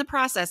point in the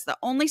process, the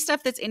only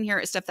stuff that's in here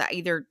is stuff that I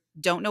either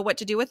don't know what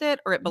to do with it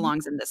or it Mhm.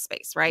 belongs in this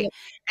space, right? Yep.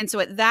 And so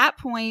at that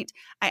point,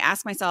 I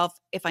ask myself,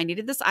 if I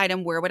needed this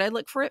item, where would I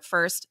look for it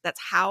first?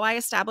 That's how I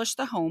establish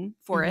the home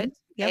for it. Mhm.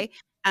 Yep. Okay.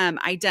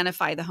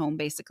 Identify the home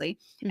basically.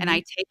 And I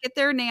Mhm. take it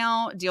there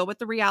now, deal with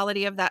the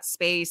reality of that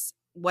space.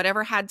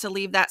 Whatever had to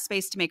leave that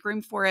space to make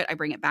room for it, I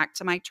bring it back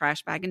to my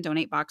trash bag and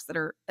donate box that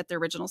are at the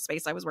original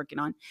space I was working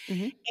on.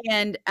 Mhm.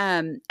 And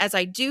as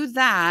I do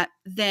that,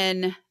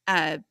 then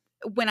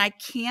when I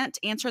can't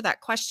answer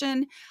that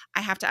question, I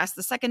have to ask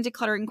the second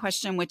decluttering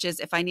question, which is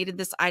if I needed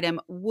this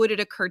item, would it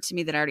occur to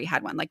me that I already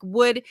had one? Like,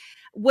 would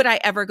I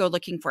ever go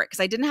looking for it?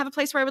 Because I didn't have a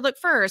place where I would look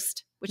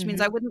first, which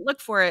means I Mhm. wouldn't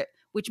look for it,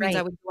 which means I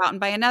Right. would go out and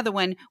buy another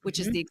one, which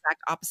is Mhm. the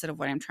exact opposite of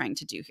what I'm trying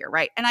to do here,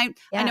 right? And I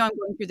Yeah. know I'm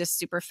going through this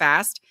super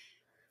fast,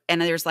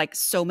 and there's like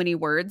so many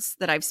words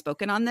that I've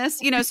spoken on this,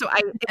 so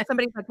if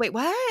somebody's like, "Wait,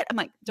 what?" I'm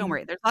like, "Don't Mhm.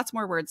 worry, there's lots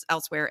more words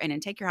elsewhere." And in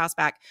Take Your House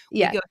Back, we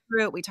Yeah. go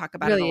through it, we talk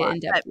about it a Really lot. in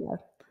depth. Yeah.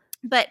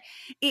 But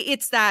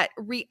it's that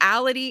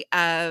reality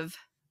of,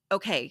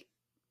 okay,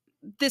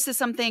 this is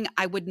something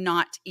I would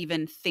not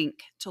even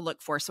think to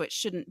look for, so it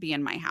shouldn't be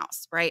in my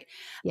house, right?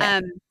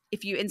 Yes. Um,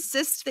 if you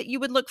insist that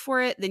you would look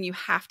for it, then you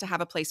have to have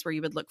a place where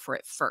you would look for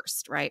it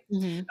first, right?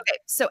 Mhm. Okay,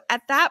 so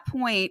at that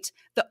point,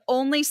 the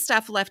only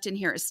stuff left in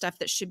here is stuff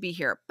that should be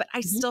here, but I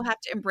Mhm. still have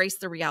to embrace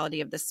the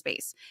reality of this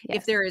space. If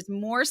Yes. there is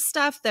more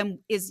stuff than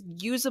is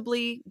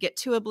usably,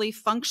 get-to-ably,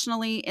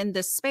 functionally in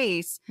this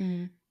space,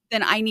 Mhm.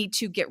 then I need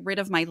to get rid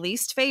of my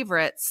least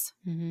favorites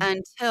Mhm.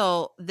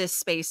 until this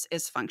space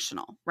is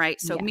functional,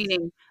 right? So Yes.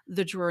 meaning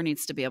the drawer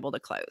needs to be able to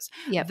close.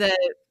 Yep. The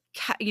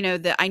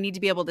the I need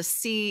to be able to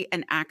see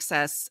and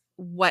access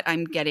what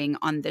I'm getting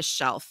on this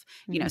shelf,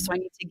 Mhm. so I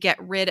need to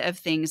get rid of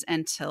things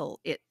until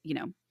it, is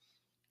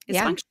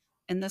Yeah. functional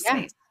in this Yeah.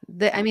 space.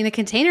 I mean, the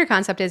container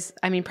concept is,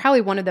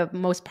 probably one of the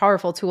most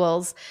powerful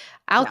tools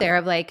out Yeah. there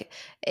of like,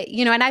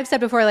 and I've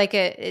said before, like,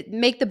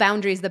 make the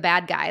boundaries the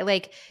bad guy.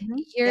 Like, Mhm.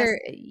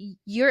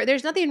 Yes.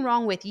 there's nothing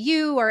wrong with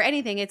you or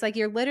anything. It's like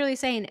you're literally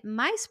saying,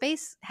 my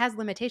space has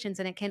limitations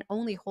and it can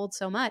only hold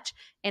so much.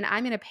 And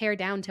I'm going to pare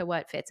down to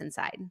what fits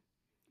inside.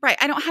 Right.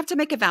 I don't have to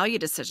make a value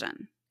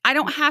decision. I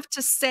don't have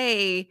to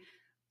say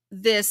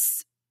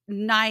this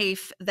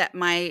knife that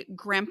my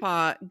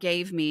grandpa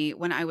gave me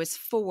when I was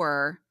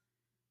 4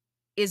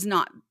 is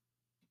not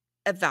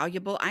a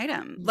valuable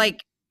item, Mhm. like,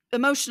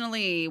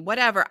 emotionally,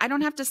 whatever. I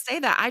don't have to say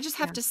that. I just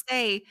have Yeah. to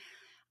say,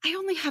 "I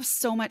only have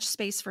so much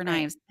space for Right.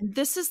 knives, and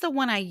this is the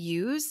one I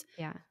use,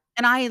 Yeah.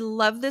 and I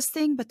love this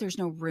thing, but there's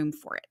no room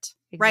for it."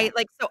 Right? Exactly.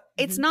 Like, so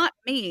it's Mhm. not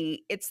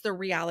me, it's the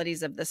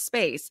realities of the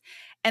space,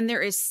 and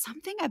there is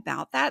something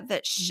about that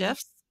that Mhm.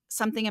 shifts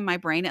something in my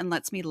brain and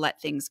lets me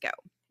let things go.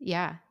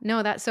 Yeah.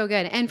 No, that's so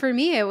good. And for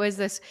me, it was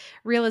this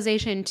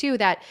realization too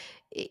that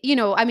you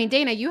know, I mean,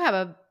 Dana, you have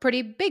a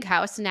pretty big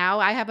house now.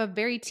 I have a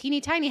very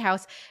teeny tiny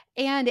house.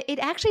 And it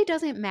actually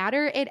doesn't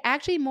matter. It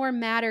actually more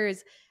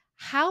matters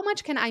how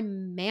much can I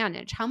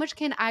manage? How much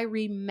can I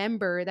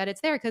remember that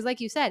it's there? Because,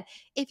 like you said,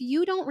 if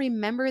you don't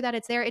remember that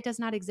it's there, it does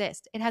not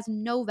exist. It has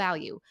no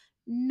value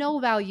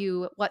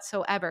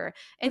whatsoever.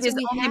 And It so is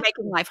we only have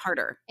making life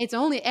harder. it's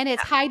only and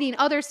it's hiding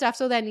other stuff,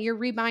 so then you're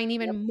rebuying Yep.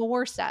 even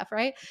more stuff,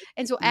 right?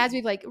 And so Mhm. as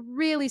we've, like,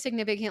 really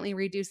significantly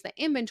reduced the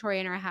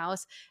inventory in our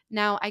house,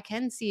 now I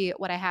can see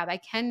what I have. I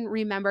can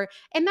remember,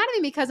 and not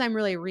even because I'm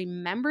really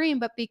remembering,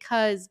 but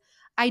because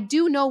I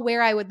do know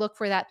where I would look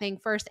for that thing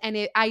first,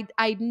 and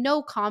I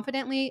know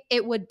confidently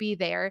it would be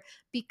there Yep.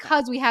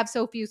 because we have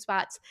so few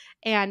spots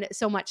and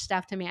so much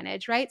stuff to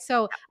manage, right?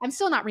 So I'm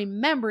still not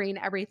remembering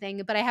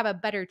everything, but I have a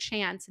better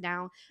chance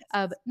now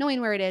of Yes.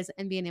 knowing where it is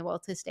and being able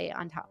to stay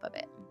on top of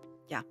it.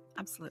 Yeah,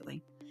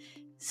 absolutely.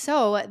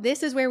 So,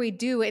 this is where we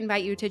do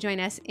invite you to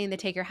join us in the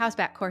Take Your House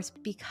Back course,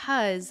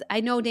 because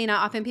I know, Dana,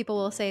 often people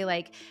will say,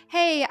 like,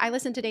 hey, I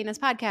listened to Dana's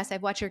podcast.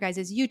 I've watched your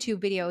guys' YouTube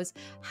videos.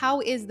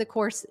 How is the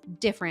course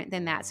different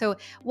than that? So,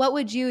 what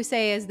would you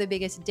say is the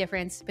biggest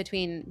difference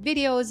between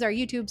videos or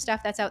YouTube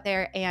stuff that's out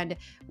there and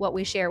what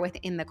we share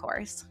within the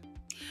course?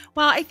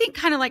 Well, I think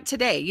kind of like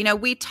today,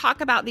 we talk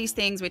about these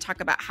things. We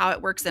talk about how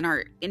it works in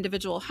our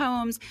individual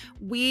homes.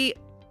 We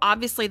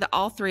obviously,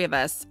 all three of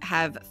us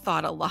have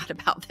thought a lot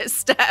about this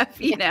stuff,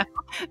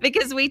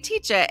 because we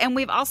teach it, and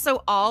we've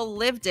also all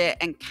lived it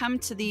and come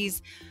to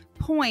these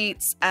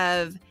points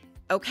of,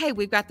 okay,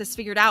 we've got this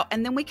figured out.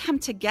 And then we come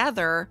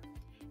together.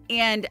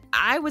 And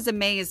I was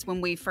amazed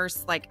when we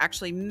first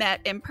actually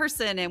met in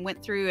person and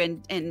went through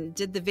and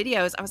did the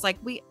videos. I was like,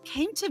 we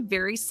came to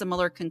very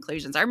similar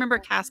conclusions. I remember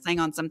Cass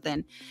saying on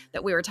something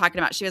that we were talking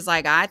about. She was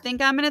like, I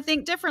think I'm going to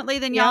think differently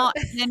than y'all.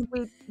 And then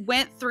we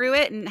went through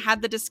it and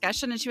had the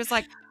discussion. And she was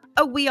like,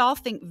 oh, we all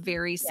think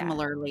very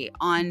similarly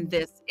on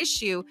this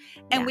issue.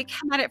 And we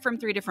come at it from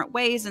three different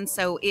ways. And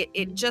so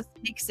it just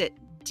makes it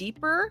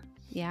deeper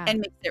and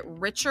makes it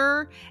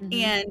richer.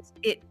 And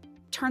it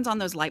turns on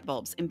those light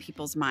bulbs in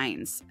people's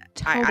minds.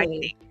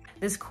 Totally.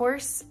 This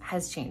course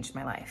has changed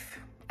my life.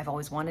 I've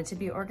always wanted to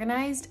be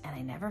organized, and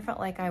I never felt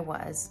like I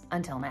was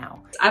until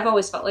now. I've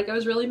always felt like I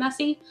was really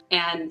messy,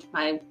 and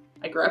I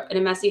grew up in a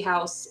messy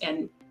house,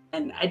 and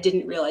I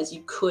didn't realize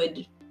you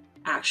could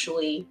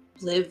actually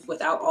live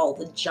without all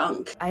the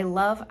junk. I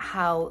love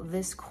how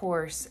this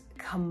course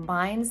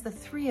combines the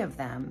three of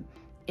them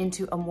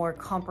into a more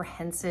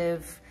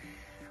comprehensive,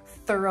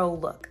 thorough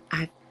look.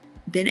 I've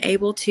been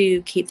able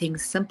to keep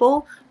things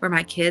simple where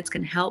my kids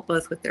can help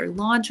both with their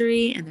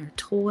laundry and their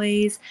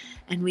toys,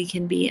 and we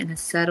can be in a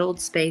settled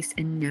space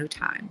in no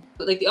time.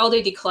 Like, the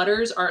all-day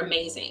declutters are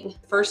amazing.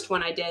 First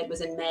one I did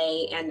was in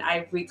May, and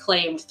I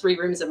reclaimed 3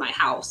 rooms of my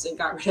house and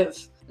got rid of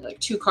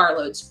 2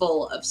 carloads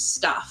full of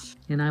stuff.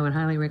 And I would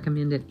highly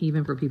recommend it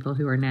even for people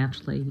who are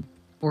naturally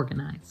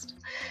organized.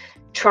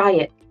 Try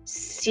it.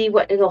 See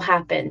what it'll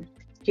happen.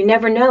 You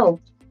never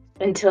know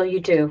until you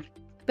do.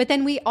 But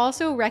then we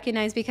also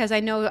recognize, because I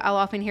know I'll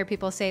often hear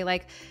people say,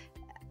 like,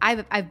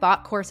 I've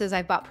bought courses,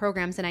 I've bought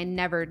programs, and I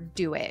never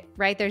do it,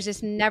 right? There's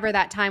just never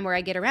that time where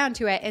I get around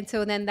to it. And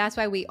so then that's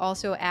why we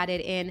also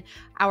added in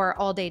our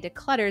all-day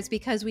declutters,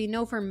 because we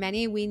know for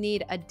many, we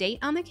need a date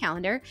on the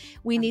calendar.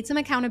 We need some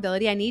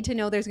accountability. I need to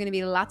know there's going to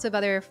be lots of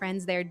other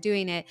friends there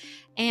doing it.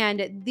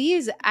 And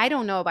these, I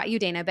don't know about you,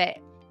 Dana, but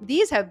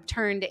these have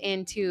turned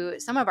into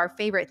some of our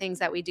favorite things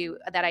that we do,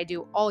 that I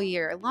do all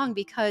year long,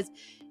 because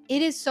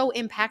it is so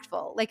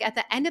impactful. Like, at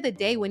the end of the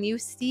day, when you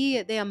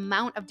see the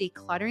amount of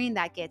decluttering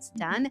that gets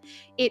done,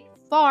 it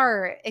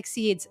far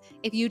exceeds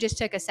if you just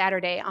took a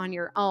Saturday on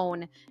your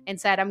own and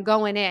said, I'm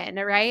going in,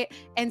 right?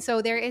 And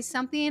so there is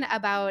something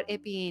about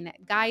it being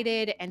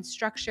guided and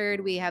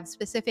structured. We have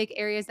specific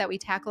areas that we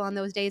tackle on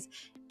those days,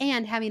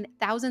 and having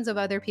thousands of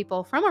other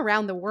people from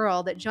around the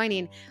world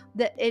joining.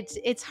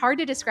 It's hard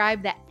to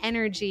describe the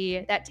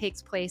energy that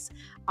takes place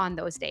on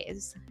those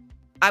days.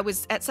 I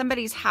was at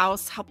somebody's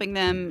house helping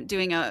them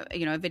doing a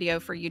video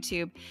for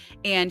YouTube.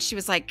 And she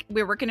was like,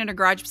 we were working in a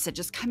garage. She said,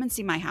 just come and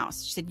see my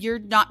house. She said, you're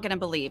not going to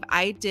believe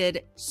I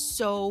did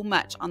so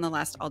much on the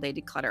last all day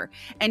declutter,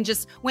 and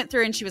just went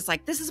through. And she was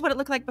like, this is what it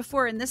looked like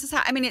before. And this is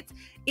how, I mean,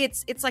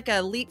 it's like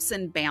a leaps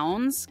and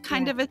bounds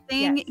kind of a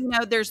thing.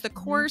 Yes. There's the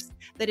course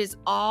that is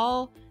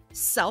all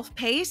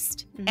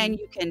self-paced, and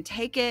you can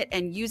take it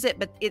and use it,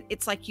 but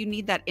it's like you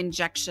need that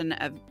injection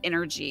of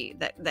energy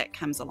that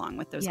comes along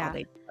with those all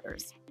day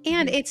declutters.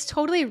 And it's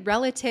totally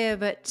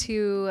relative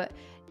to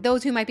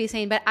those who might be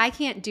saying, but I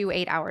can't do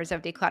 8 hours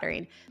of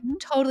decluttering.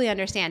 Totally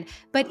understand.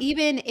 But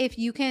even if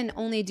you can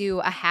only do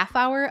a half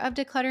hour of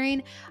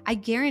decluttering, I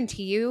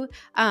guarantee you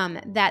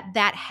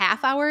that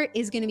half hour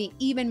is going to be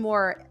even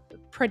more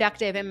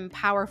productive and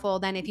powerful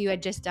than if you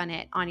had just done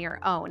it on your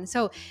own.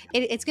 So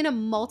it's going to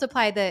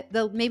multiply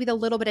the maybe the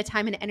little bit of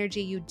time and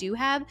energy you do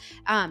have.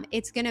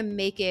 It's going to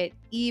make it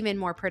even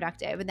more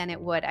productive than it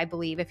would, I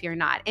believe, if you're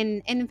not.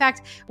 And in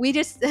fact, we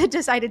just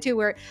decided to,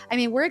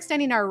 we're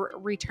extending our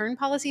return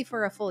policy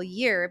for a full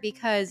year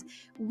because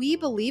we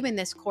believe in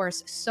this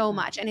course so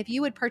much. And if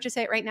you would purchase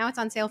it right now, it's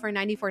on sale for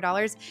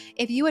 $94.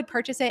 If you would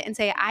purchase it and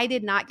say, I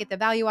did not get the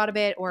value out of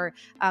it, or,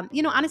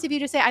 honestly, if you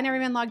just say, I never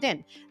even logged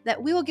in,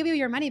 that we will give you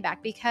your money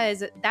back,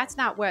 because that's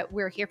not what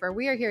we're here for.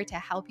 We are here to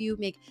help you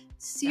make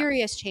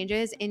serious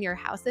changes in your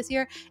house this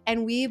year.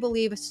 And we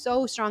believe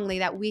so strongly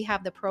that we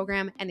have the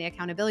program and the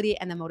accountability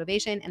and the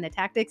motivation and the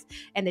tactics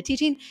and the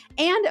teaching.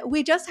 And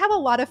we just have a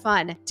lot of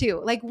fun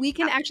too. Like, we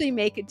can actually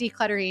make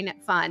decluttering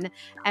fun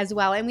as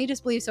well. And we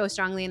just believe so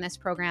strongly in this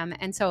program.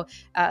 And so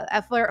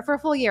for a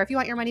full year, if you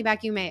want your money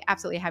back, you may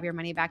absolutely have your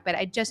money back, but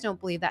I just don't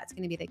believe that's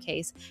going to be the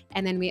case.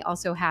 And then we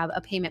also have a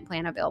payment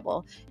plan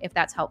available if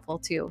that's helpful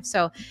too.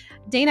 So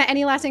Dana,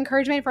 any last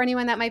encouragement for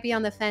anyone that might be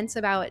on the fence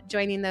about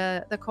joining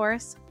the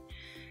course?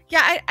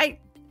 Yeah, I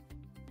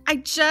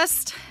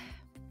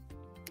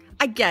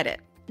get it,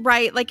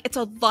 right? Like, it's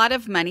a lot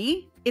of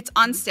money. It's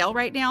on sale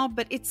right now,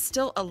 but it's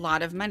still a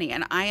lot of money.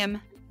 And I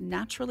am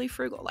naturally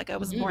frugal. Like, I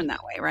was born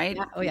that way, right?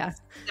 Yeah. Oh, yeah.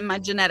 It's in my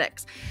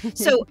genetics.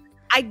 So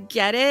I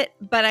get it,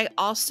 but I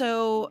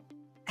also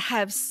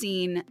have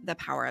seen the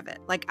power of it.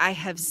 Like, I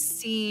have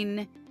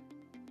seen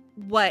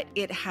what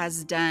it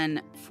has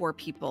done for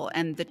people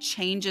and the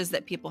changes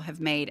that people have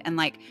made. And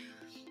like,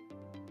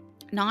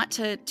 not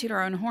to toot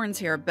our own horns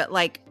here, but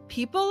like,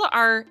 people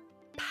are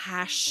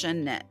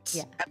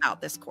passionate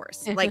about this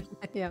course, like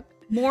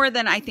more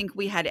than I think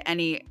we had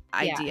any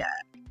idea.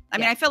 I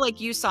mean, I feel like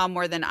you saw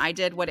more than I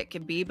did what it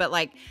could be, but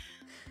like,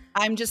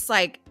 I'm just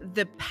like,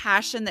 the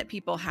passion that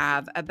people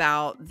have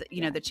about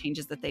the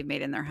changes that they've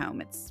made in their home.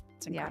 It's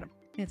incredible.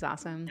 It's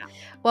awesome. Yeah.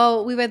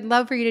 Well, we would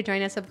love for you to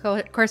join us. Of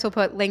course, we'll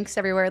put links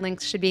everywhere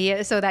links should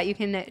be, so that you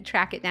can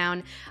track it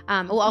down.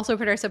 We'll also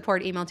put our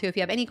support email too. If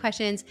you have any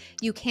questions,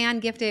 you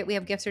can gift it. We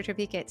have gift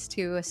certificates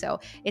too.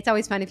 So it's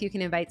always fun if you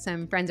can invite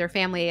some friends or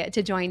family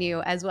to join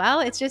you as well.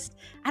 It's just,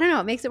 I don't know,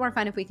 it makes it more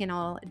fun if we can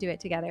all do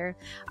it together.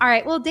 All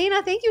right. Well,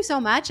 Dana, thank you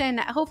so much. And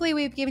hopefully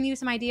we've given you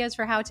some ideas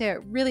for how to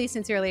really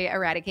sincerely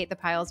eradicate the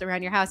piles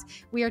around your house.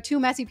 We are two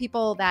messy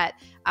people that,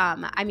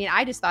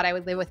 I just thought I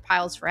would live with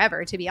piles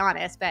forever, to be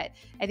honest, but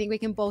I think we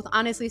can both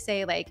honestly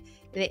say, like,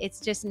 it's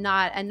just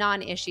not a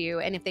non-issue.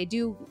 And if they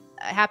do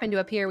happen to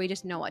appear, we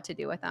just know what to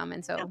do with them.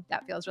 And so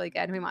that feels really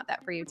good. And we want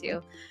that for you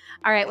too.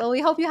 All right. Well,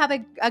 we hope you have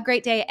a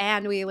great day,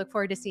 and we look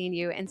forward to seeing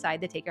you inside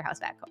the Take Your House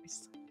Back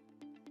course.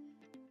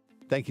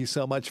 Thank you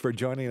so much for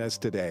joining us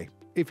today.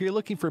 If you're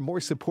looking for more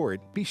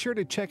support, be sure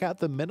to check out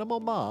The Minimal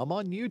Mom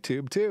on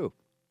YouTube too.